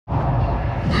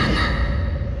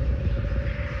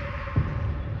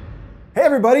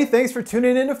everybody, thanks for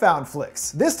tuning in to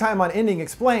FoundFlix. This time on Ending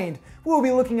Explained, we'll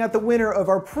be looking at the winner of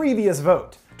our previous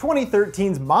vote,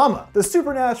 2013's Mama, the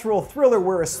supernatural thriller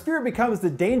where a spirit becomes the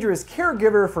dangerous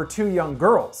caregiver for two young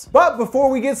girls. But before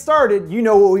we get started, you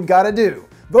know what we've got to do.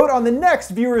 Vote on the next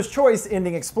viewer's choice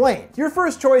Ending Explained. Your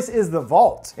first choice is The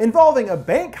Vault, involving a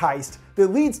bank heist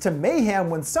that leads to mayhem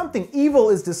when something evil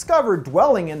is discovered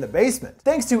dwelling in the basement,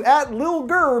 thanks to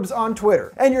 @LilGerbs on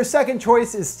Twitter. And your second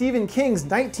choice is Stephen King's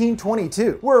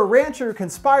 1922, where a rancher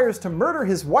conspires to murder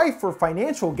his wife for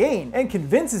financial gain and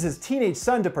convinces his teenage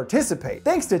son to participate,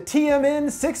 thanks to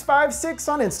TMN656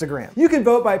 on Instagram. You can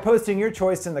vote by posting your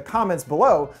choice in the comments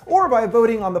below, or by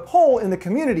voting on the poll in the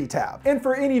community tab. And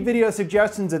for any video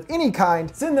suggestions of any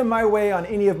kind, send them my way on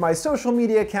any of my social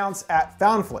media accounts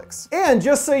 @FoundFlix. And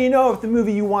just so you know, if the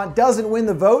movie you want doesn't win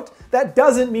the vote, that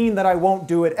doesn't mean that I won't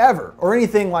do it ever, or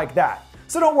anything like that.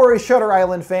 So don't worry, Shutter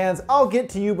Island fans, I'll get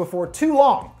to you before too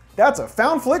long. That's a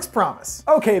FoundFlix promise.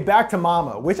 Okay, back to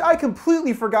Mama, which I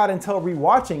completely forgot until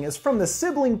rewatching is from the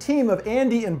sibling team of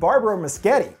Andy and Barbara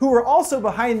Muschietti, who were also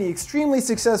behind the extremely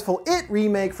successful It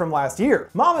remake from last year.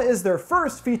 Mama is their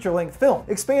first feature-length film,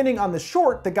 expanding on the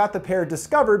short that got the pair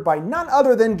discovered by none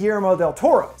other than Guillermo del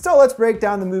Toro. So let's break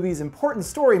down the movie's important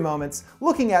story moments,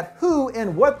 looking at who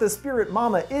and what the spirit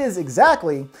Mama is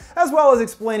exactly, as well as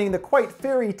explaining the quite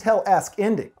fairy tale-esque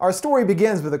ending. Our story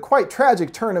begins with a quite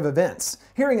tragic turn of events,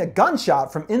 hearing a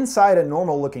gunshot from inside a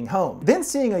normal-looking home, then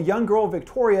seeing a young girl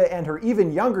Victoria and her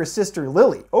even younger sister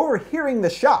Lily overhearing the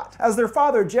shot as their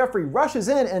father Jeffrey rushes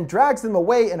in and drags them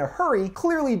away in a hurry,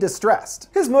 clearly distressed.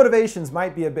 His motivations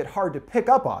might be a bit hard to pick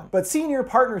up on, but senior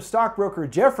partner stockbroker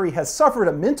Jeffrey has suffered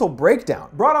a mental breakdown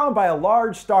brought on by a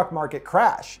large stock market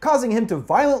crash, causing him to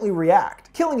violently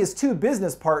react, killing his two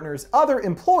business partners, other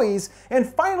employees,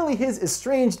 and finally his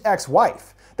estranged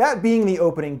ex-wife. That being the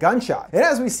opening gunshot, and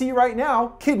as we see right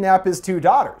now, kidnap his two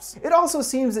daughters. It also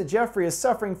seems that Jeffrey is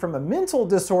suffering from a mental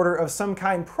disorder of some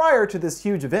kind prior to this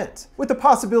huge event, with the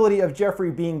possibility of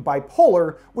Jeffrey being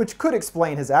bipolar, which could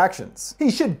explain his actions. He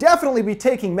should definitely be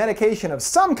taking medication of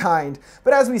some kind,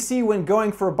 but as we see when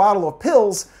going for a bottle of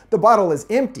pills, the bottle is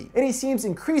empty, and he seems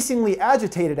increasingly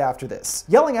agitated after this,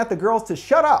 yelling at the girls to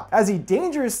shut up as he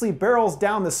dangerously barrels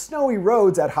down the snowy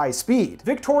roads at high speed.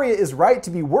 Victoria is right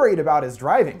to be worried about his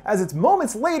driving, as it's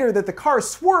moments later that the car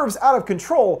swerves out of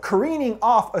control, careening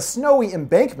off a snowy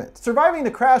embankment. Surviving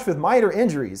the crash with minor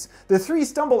injuries, the three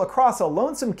stumble across a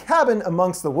lonesome cabin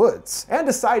amongst the woods, and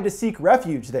decide to seek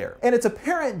refuge there. And it's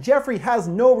apparent Jeffrey has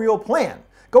no real plan,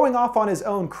 going off on his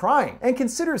own crying, and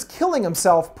considers killing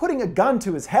himself, putting a gun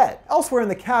to his head. Elsewhere in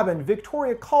the cabin,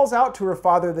 Victoria calls out to her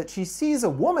father that she sees a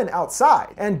woman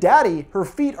outside, and Daddy, her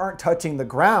feet aren't touching the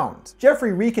ground.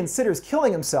 Jeffrey reconsiders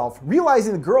killing himself,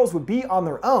 realizing the girls would be on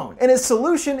their own, and his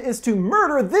solution is to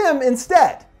murder them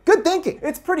instead. Good thinking.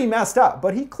 It's pretty messed up,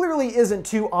 but he clearly isn't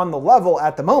too on the level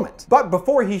at the moment. But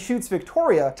before he shoots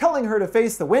Victoria, telling her to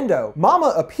face the window,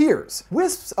 Mama appears,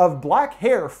 wisps of black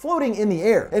hair floating in the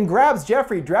air, and grabs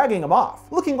Jeffrey, dragging him off,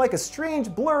 looking like a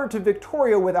strange blur to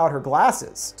Victoria without her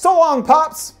glasses. So long,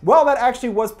 Pops! Well, that actually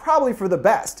was probably for the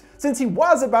best, since he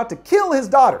was about to kill his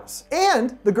daughters.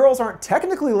 And the girls aren't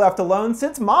technically left alone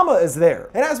since Mama is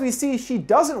there. And as we see, she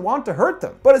doesn't want to hurt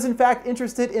them, but is in fact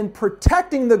interested in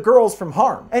protecting the girls from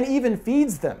harm, and even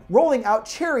feeds them, rolling out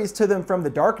cherries to them from the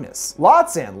darkness.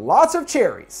 Lots and lots of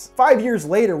cherries. 5 years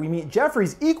later, we meet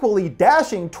Jeffrey's equally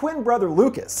dashing twin brother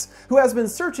Lucas, who has been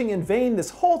searching in vain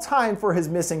this whole time for his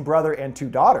missing brother and two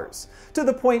daughters, to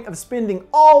the point of spending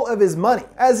all of his money,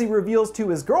 as he reveals to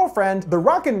his girlfriend the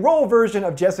rock and roll version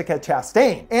of Jessica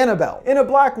Chastain, Annabelle, in a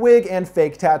black wig and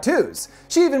fake tattoos.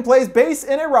 She even plays bass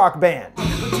in a rock band.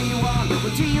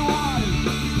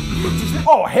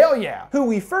 Oh, hell yeah! Who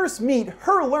we first meet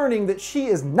her learning that she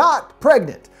is not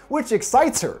pregnant, which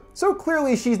excites her. So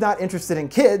clearly she's not interested in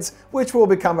kids, which will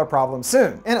become a problem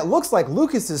soon. And it looks like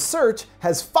Lucas's search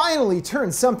has finally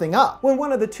turned something up when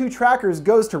one of the two trackers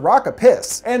goes to rock a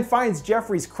piss and finds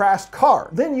Jeffrey's crashed car.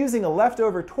 Then, using a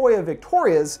leftover toy of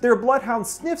Victoria's, their bloodhound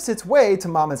sniffs its way to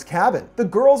Mama's cabin. The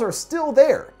girls are still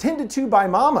there, tended to by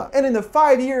Mama, and in the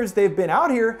 5 years they've been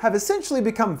out here have essentially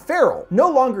become feral, no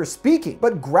longer speaking,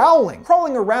 but growling,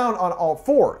 crawling around on all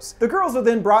fours. The girls are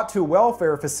then brought to a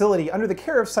welfare facility under the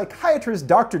care of psychiatrist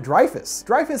Dr. Dreyfus.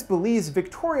 Dreyfus believes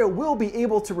Victoria will be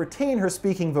able to retain her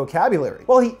speaking vocabulary,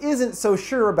 while he isn't so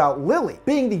sure about Lily.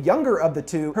 Being the younger of the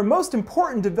two, her most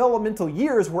important developmental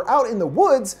years were out in the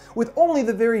woods with only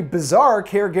the very bizarre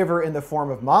caregiver in the form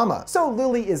of Mama. So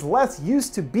Lily is less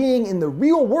used to being in the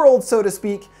real world, so to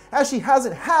speak, as she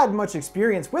hasn't had much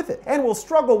experience with it, and will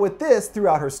struggle with this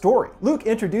throughout her story. Luke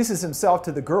introduces himself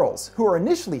to the girls, who are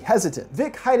initially hesitant,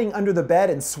 Vic hiding under the bed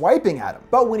and swiping at him.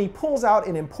 But when he pulls out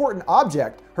an important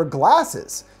object, her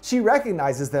glasses, she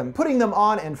recognizes them, putting them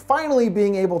on and finally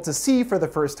being able to see for the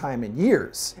first time in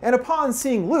years. And upon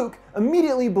seeing Luke,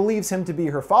 immediately believes him to be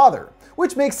her father,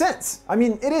 which makes sense. I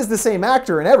mean, it is the same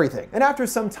actor and everything. And after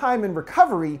some time in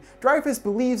recovery, Dreyfus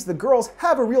believes the girls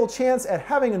have a real chance at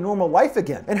having a normal life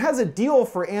again, and has a deal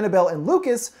for Annabelle and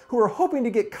Lucas, who are hoping to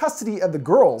get custody of the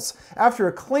girls after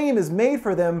a claim is made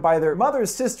for them by their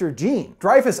mother's sister Jean.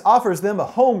 Dreyfus offers them a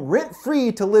home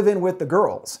rent-free to live in with the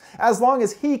girls, as long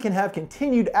as he can have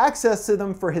continued access to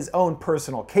them for his own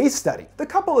personal case study. The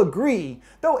couple agree,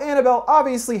 though Annabelle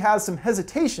obviously has some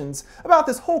hesitations about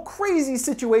this whole crazy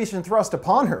situation thrust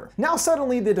upon her. Now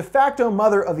suddenly the de facto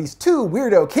mother of these two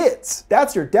weirdo kids.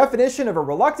 That's your definition of a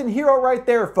reluctant hero right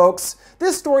there, folks.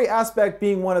 This story aspect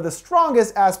being one of the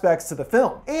strongest aspects to the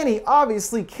film. Annie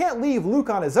obviously can't leave Luke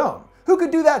on his own. Who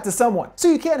could do that to someone?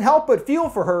 So you can't help but feel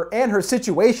for her and her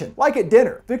situation. Like at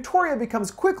dinner, Victoria becomes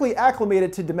quickly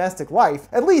acclimated to domestic life,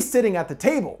 at least sitting at the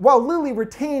table, while Lily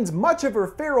retains much of her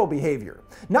feral behavior,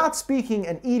 not speaking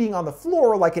and eating on the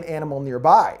floor like an animal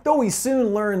nearby. Though we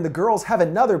soon learn the girls have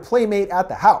another playmate at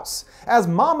the house, as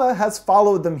Mama has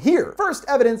followed them here, first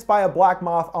evidenced by a black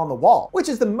moth on the wall, which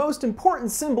is the most important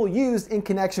symbol used in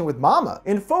connection with Mama.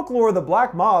 In folklore, the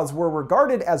black moths were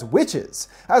regarded as witches,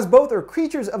 as both are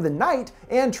creatures of the night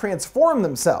and transform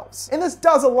themselves. And this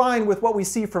does align with what we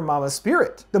see from Mama's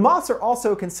spirit. The moths are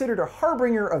also considered a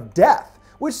harbinger of death,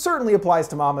 which certainly applies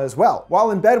to Mama as well. While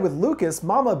in bed with Lucas,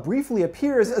 Mama briefly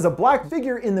appears as a black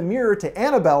figure in the mirror to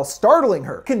Annabelle, startling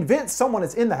her. Convinced someone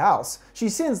is in the house, she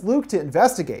sends Luke to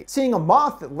investigate, seeing a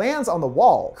moth that lands on the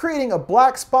wall, creating a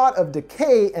black spot of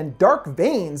decay and dark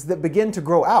veins that begin to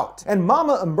grow out. And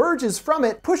Mama emerges from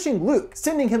it, pushing Luke,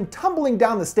 sending him tumbling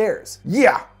down the stairs.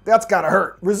 Yeah, that's gotta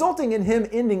hurt. Resulting in him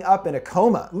ending up in a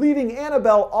coma, leaving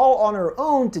Annabelle all on her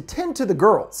own to tend to the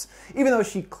girls, even though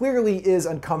she clearly is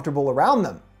uncomfortable around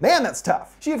them. Man, that's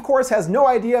tough. She of course has no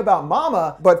idea about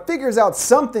Mama, but figures out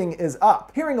something is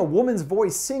up, hearing a woman's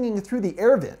voice singing through the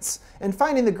air vents, and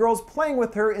finding the girls playing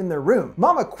with her in their room.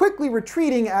 Mama quickly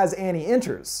retreating as Annie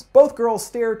enters. Both girls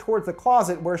stare towards the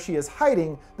closet where she is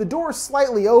hiding, the door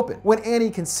slightly open. When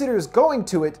Annie considers going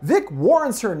to it, Vic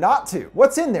warns her not to.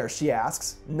 "What's in there?" she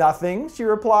asks. "Nothing," she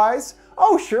replies.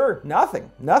 "Oh sure, nothing.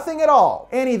 Nothing at all."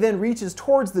 Annie then reaches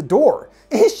towards the door.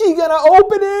 Is she gonna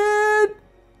open it?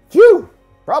 Phew!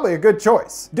 Probably a good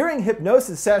choice. During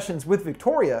hypnosis sessions with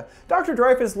Victoria, Dr.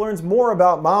 Dreyfus learns more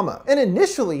about Mama, and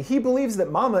initially he believes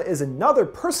that Mama is another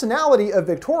personality of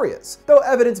Victoria's, though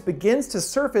evidence begins to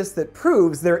surface that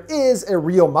proves there is a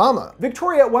real Mama.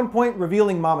 Victoria at one point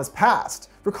revealing Mama's past,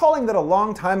 recalling that a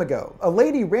long time ago, a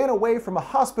lady ran away from a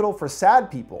hospital for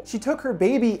sad people. She took her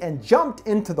baby and jumped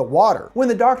into the water. When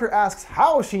the doctor asks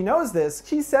how she knows this,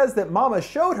 she says that Mama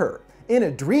showed her in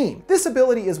a dream. This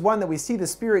ability is one that we see the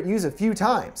spirit use a few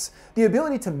times. The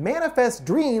ability to manifest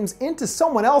dreams into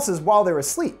someone else's while they're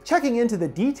asleep. Checking into the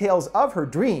details of her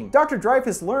dream, Dr.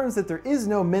 Dreyfus learns that there is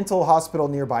no mental hospital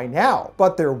nearby now,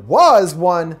 but there was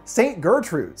one, St.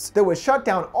 Gertrude's, that was shut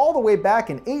down all the way back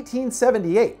in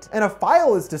 1878. And a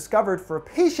file is discovered for a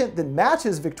patient that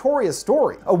matches Victoria's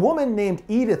story, a woman named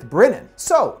Edith Brennan.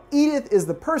 So, Edith is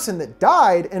the person that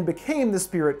died and became the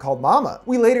spirit called Mama.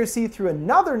 We later see through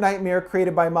another nightmare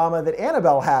created by Mama that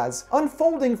Annabelle has,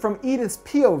 unfolding from Edith's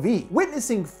POV,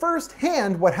 witnessing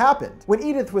firsthand what happened. When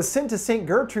Edith was sent to St.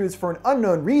 Gertrude's for an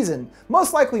unknown reason,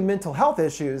 most likely mental health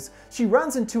issues, she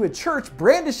runs into a church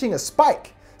brandishing a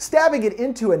spike, stabbing it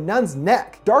into a nun's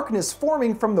neck, darkness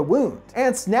forming from the wound,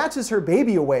 and snatches her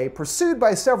baby away, pursued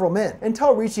by several men,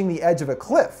 until reaching the edge of a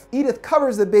cliff. Edith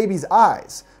covers the baby's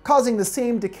eyes, causing the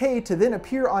same decay to then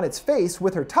appear on its face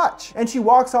with her touch, and she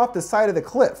walks off the side of the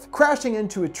cliff, crashing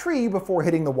into a tree before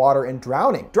hitting the water and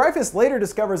drowning. Dreyfus later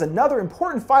discovers another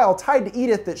important file tied to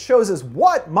Edith that shows us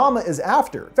what Mama is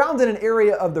after, found in an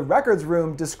area of the records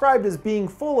room described as being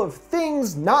full of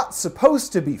things not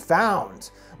supposed to be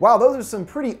found. Wow, those are some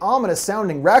pretty ominous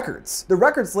sounding records. The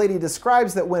records lady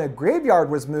describes that when a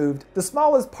graveyard was moved, the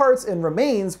smallest parts and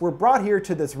remains were brought here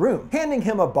to this room, handing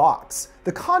him a box,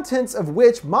 the contents of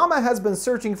which Mama has been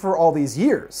searching for all these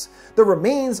years, the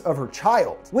remains of her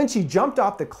child. When she jumped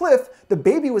off the cliff, the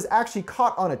baby was actually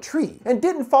caught on a tree and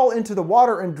didn't fall into the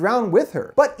water and drown with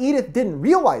her. But Edith didn't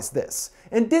realize this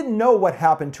and didn't know what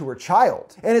happened to her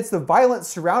child. And it's the violence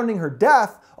surrounding her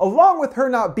death, along with her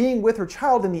not being with her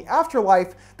child in the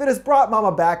afterlife, that has brought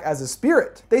Mama back as a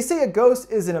spirit. They say a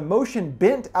ghost is an emotion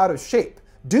bent out of shape,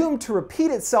 doomed to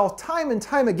repeat itself time and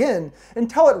time again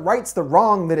until it rights the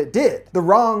wrong that it did, the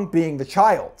wrong being the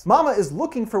child. Mama is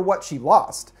looking for what she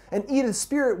lost, and Edith's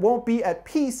spirit won't be at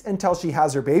peace until she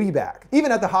has her baby back.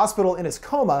 Even at the hospital in his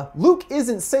coma, Luke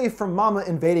isn't safe from Mama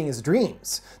invading his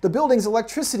dreams, the building's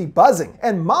electricity buzzing,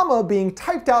 and Mama being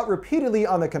typed out repeatedly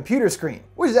on the computer screen,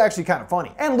 which is actually kind of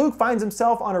funny. And Luke finds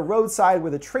himself on a roadside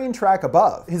with a train track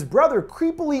above. His brother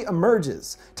creepily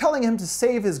emerges, telling him to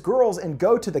save his girls and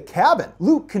go to the cabin.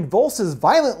 Luke convulses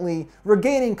violently,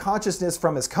 regaining consciousness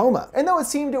from his coma. And though it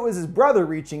seemed it was his brother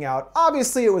reaching out,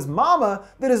 obviously it was Mama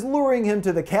that is luring him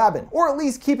to the cabin, or at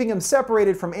least keeping him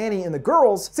separated from Annie and the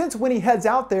girls, since when he heads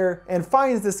out there and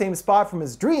finds the same spot from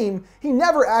his dream, he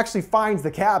never actually finds the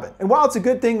cabin. And while it's a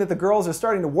good thing that the girls are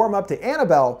starting to warm up to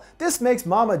Annabelle, this makes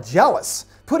Mama jealous,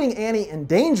 putting Annie in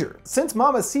danger. Since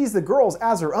Mama sees the girls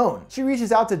as her own, she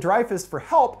reaches out to Dreyfus for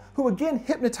help, who again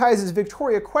hypnotizes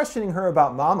Victoria, questioning her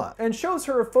about Mama, and shows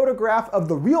her a photograph of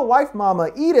the real-life Mama,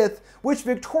 Edith, which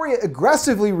Victoria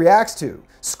aggressively reacts to,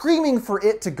 screaming for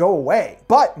it to go away.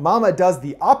 But Mama does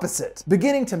the opposite,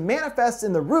 beginning to manifest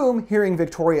in the room, hearing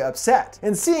Victoria upset.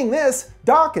 And seeing this,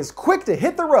 Doc is quick to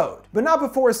hit the road, but not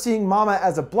before seeing Mama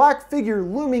as a black figure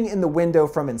looming in the window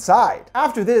from inside.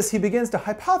 After this, he begins to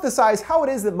hypothesize how it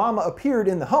is that Mama appeared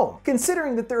in the home,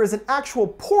 considering that there is an actual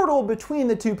portal between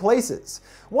the two places,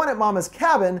 one at Mama's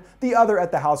cabin, the other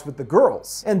at the house with the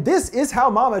girls. And this is how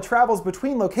Mama travels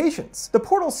between locations, the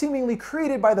portal seemingly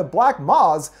created by the black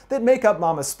moths that make up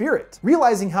Mama's spirit.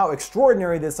 Realizing how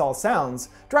extraordinary this all sounds,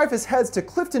 Dreyfus heads to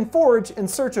Clifton Forge in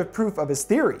search of proof of his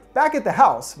theory. Back at the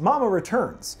house, Mama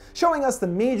returns, showing us the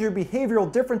major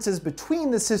behavioral differences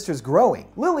between the sisters growing.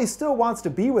 Lily still wants to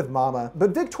be with Mama,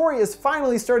 but Victoria is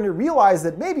finally starting to realize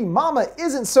that maybe Mama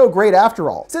isn't so great after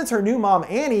all, since her new mom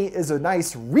Annie is a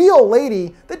nice, real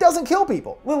lady that doesn't kill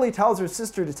people. Lily tells her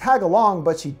sister to tag along,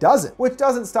 but she doesn't, which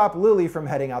doesn't stop Lily from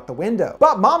heading out the window.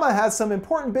 But Mama has some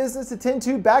important business to tend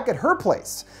to back at her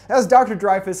place, as Dr.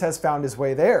 Dreyfus has found his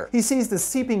way there. He sees the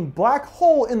seeping black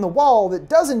hole in the wall that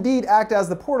does indeed act as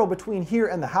the portal between here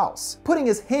and the house, putting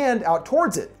his hand out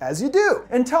towards it, as you do,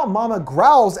 until Mama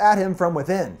growls at him from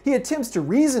within. He attempts to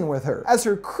reason with her, as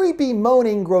her creepy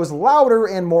moaning grows louder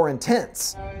and more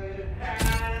intense.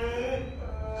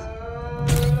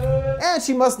 And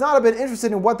she must not have been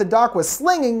interested in what the doc was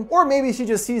slinging, or maybe she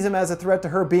just sees him as a threat to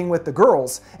her being with the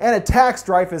girls, and attacks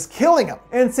Dreyfus, killing him.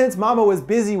 And since Mama was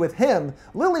busy with him,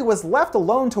 Lily was left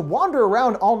alone to wander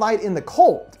around all night in the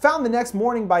cold, found the next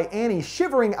morning by Annie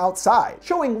shivering outside,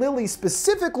 showing Lily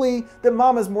specifically that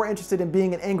Mama's more interested in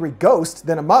being an angry ghost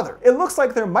than a mother. It looks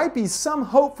like there might be some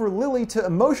hope for Lily to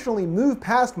emotionally move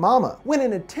past Mama, when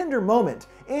in a tender moment,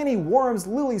 Annie warms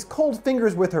Lily's cold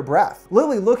fingers with her breath,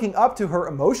 Lily looking up to her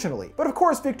emotionally. But of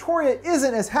course, Victoria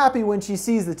isn't as happy when she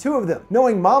sees the two of them,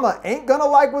 knowing Mama ain't gonna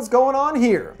like what's going on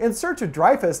here. In search of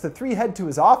Dreyfus, the three head to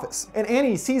his office, and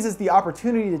Annie seizes the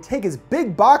opportunity to take his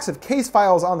big box of case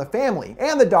files on the family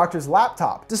and the doctor's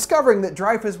laptop, discovering that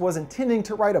Dreyfus was intending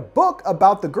to write a book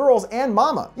about the girls and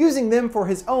Mama, using them for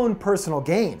his own personal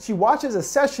gain. She watches a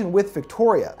session with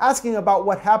Victoria, asking about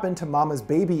what happened to Mama's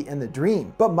baby in the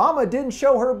dream, but Mama didn't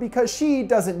show her because she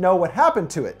doesn't know what happened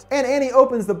to it. And Annie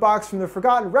opens the box from the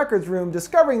Forgotten Records room,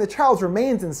 discovering the child's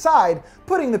remains inside,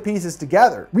 putting the pieces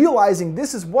together. Realizing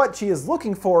this is what she is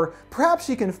looking for, perhaps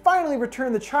she can finally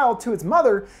return the child to its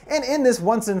mother and end this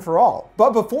once and for all.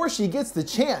 But before she gets the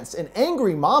chance, an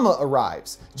angry Mama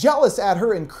arrives, jealous at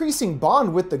her increasing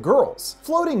bond with the girls,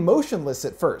 floating motionless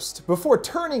at first, before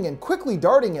turning and quickly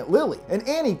darting at Lily, and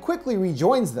Annie quickly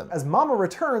rejoins them as Mama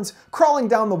returns, crawling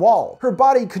down the wall, her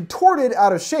body contorted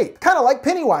out of shape, kind of like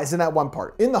Pennywise in that one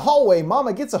part. In the hallway,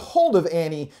 Mama gets a hold of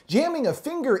Annie, jamming a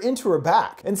finger into her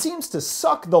back, and seems to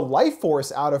suck the life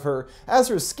force out of her as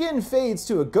her skin fades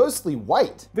to a ghostly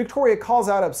white. Victoria calls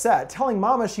out upset, telling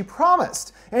Mama she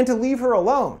promised, and to leave her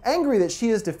alone. Angry that she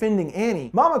is defending Annie,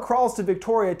 Mama crawls to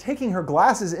Victoria, taking her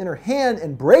glasses in her hand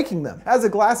and breaking them, as the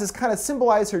glasses kind of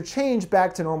symbolize her change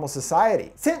back to normal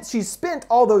society, since she spent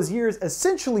all those years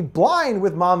essentially blind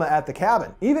with Mama at the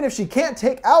cabin. Even if she can't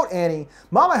take out Annie,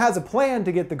 Mama has a plan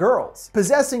to get the girls.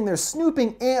 Possessing their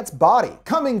snooping aunt's body.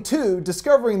 Coming to,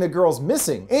 discovering the girls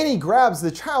missing, Annie grabs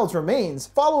the child's remains,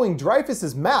 following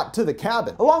Dreyfus's map to the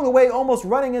cabin. Along the way, almost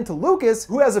running into Lucas,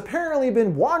 who has apparently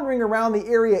been wandering around the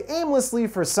area aimlessly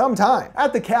for some time.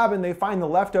 At the cabin, they find the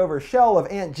leftover shell of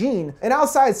Aunt Jean, and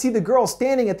outside see the girl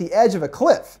standing at the edge of a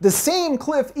cliff. The same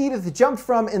cliff Edith jumped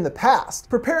from in the past,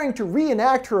 preparing to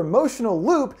reenact her emotional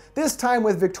loop, this time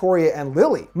with Victoria and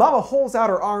Lily. Mama holds out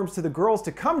her arms to the girls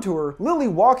to come to her, Lily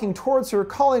walking towards her,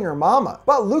 calling her Mama.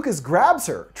 But Lucas grabs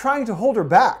her, trying to hold her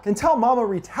back, until Mama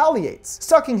retaliates,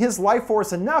 sucking his life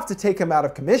force enough to take him out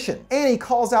of commission. Annie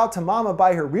calls out to Mama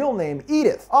by her real name,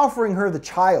 Edith, offering her the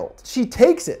child. She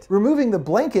takes it, removing the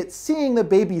blanket, seeing the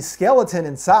baby's skeleton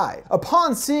inside.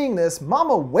 Upon seeing this,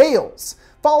 Mama wails,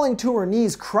 falling to her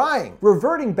knees crying,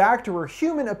 reverting back to her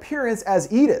human appearance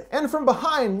as Edith. And from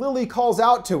behind, Lily calls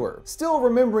out to her, still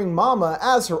remembering Mama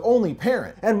as her only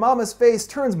parent. And Mama's face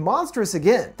turns monstrous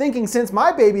again, thinking since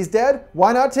my baby's dead,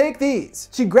 why not take these?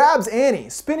 She grabs Annie,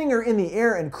 spinning her in the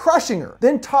air and crushing her,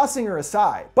 then tossing her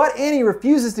aside. But Annie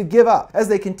refuses to give up as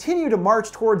they continue to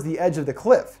march towards the edge of the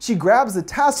cliff. She grabs the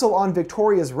tassel on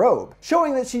Victoria's robe,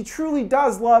 showing that she truly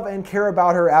does love and care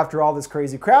about her after all this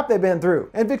crazy crap they've been through.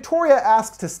 And Victoria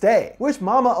asks to stay, which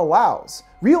Mama allows,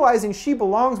 realizing she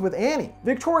belongs with Annie.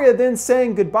 Victoria then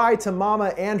saying goodbye to Mama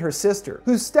and her sister,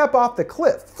 who step off the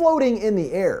cliff, floating in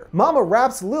the air. Mama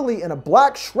wraps Lily in a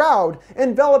black shroud,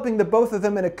 enveloping the both of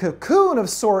them in a cocoon of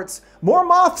sorts. More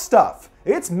moth stuff.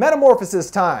 It's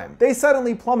metamorphosis time. They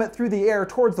suddenly plummet through the air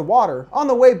towards the water, on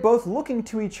the way both looking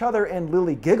to each other, and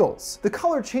Lily giggles, the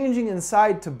color changing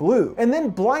inside to blue, and then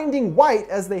blinding white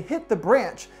as they hit the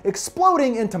branch,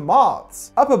 exploding into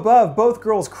moths. Up above, both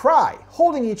girls cry,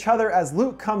 holding each other as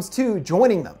Luke comes to,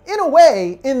 joining them. In a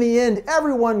way, in the end,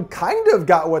 everyone kind of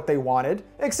got what they wanted,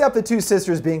 except the two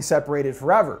sisters being separated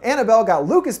forever. Annabelle got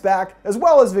Lucas back, as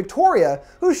well as Victoria,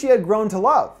 who she had grown to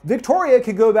love. Victoria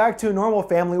could go back to a normal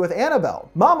family with Annabelle.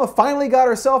 Mama finally got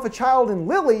herself a child in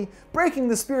Lily, breaking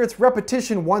the spirit's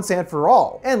repetition once and for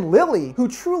all. And Lily, who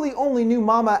truly only knew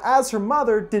Mama as her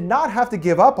mother, did not have to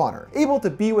give up on her, able to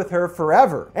be with her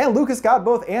forever. And Lucas got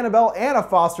both Annabelle and a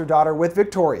foster daughter with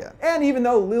Victoria. And even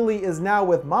though Lily is now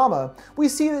with Mama, we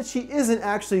see that she isn't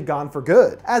actually gone for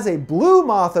good, as a blue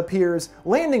moth appears,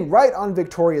 landing right on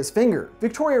Victoria's finger,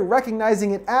 Victoria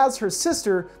recognizing it as her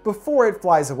sister before it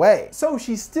flies away. So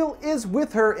she still is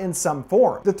with her in some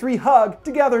form. The three hug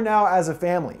together now as a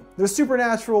family. The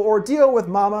supernatural ordeal with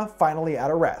Mama finally at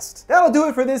a rest. That'll do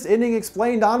it for this ending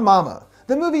explained on Mama.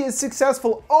 The movie is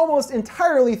successful almost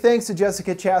entirely thanks to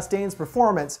Jessica Chastain's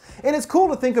performance, and it's cool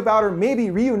to think about her maybe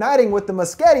reuniting with the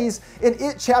Muschiettis in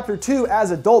It Chapter 2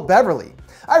 as adult Beverly.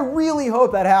 I really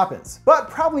hope that happens, but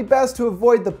probably best to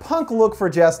avoid the punk look for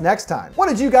Jess next time. What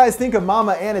did you guys think of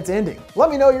Mama and its ending? Let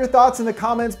me know your thoughts in the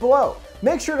comments below.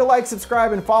 Make sure to like,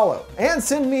 subscribe, and follow. And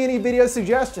send me any video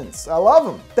suggestions. I love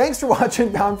them. Thanks for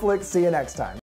watching FoundFlix. See you next time.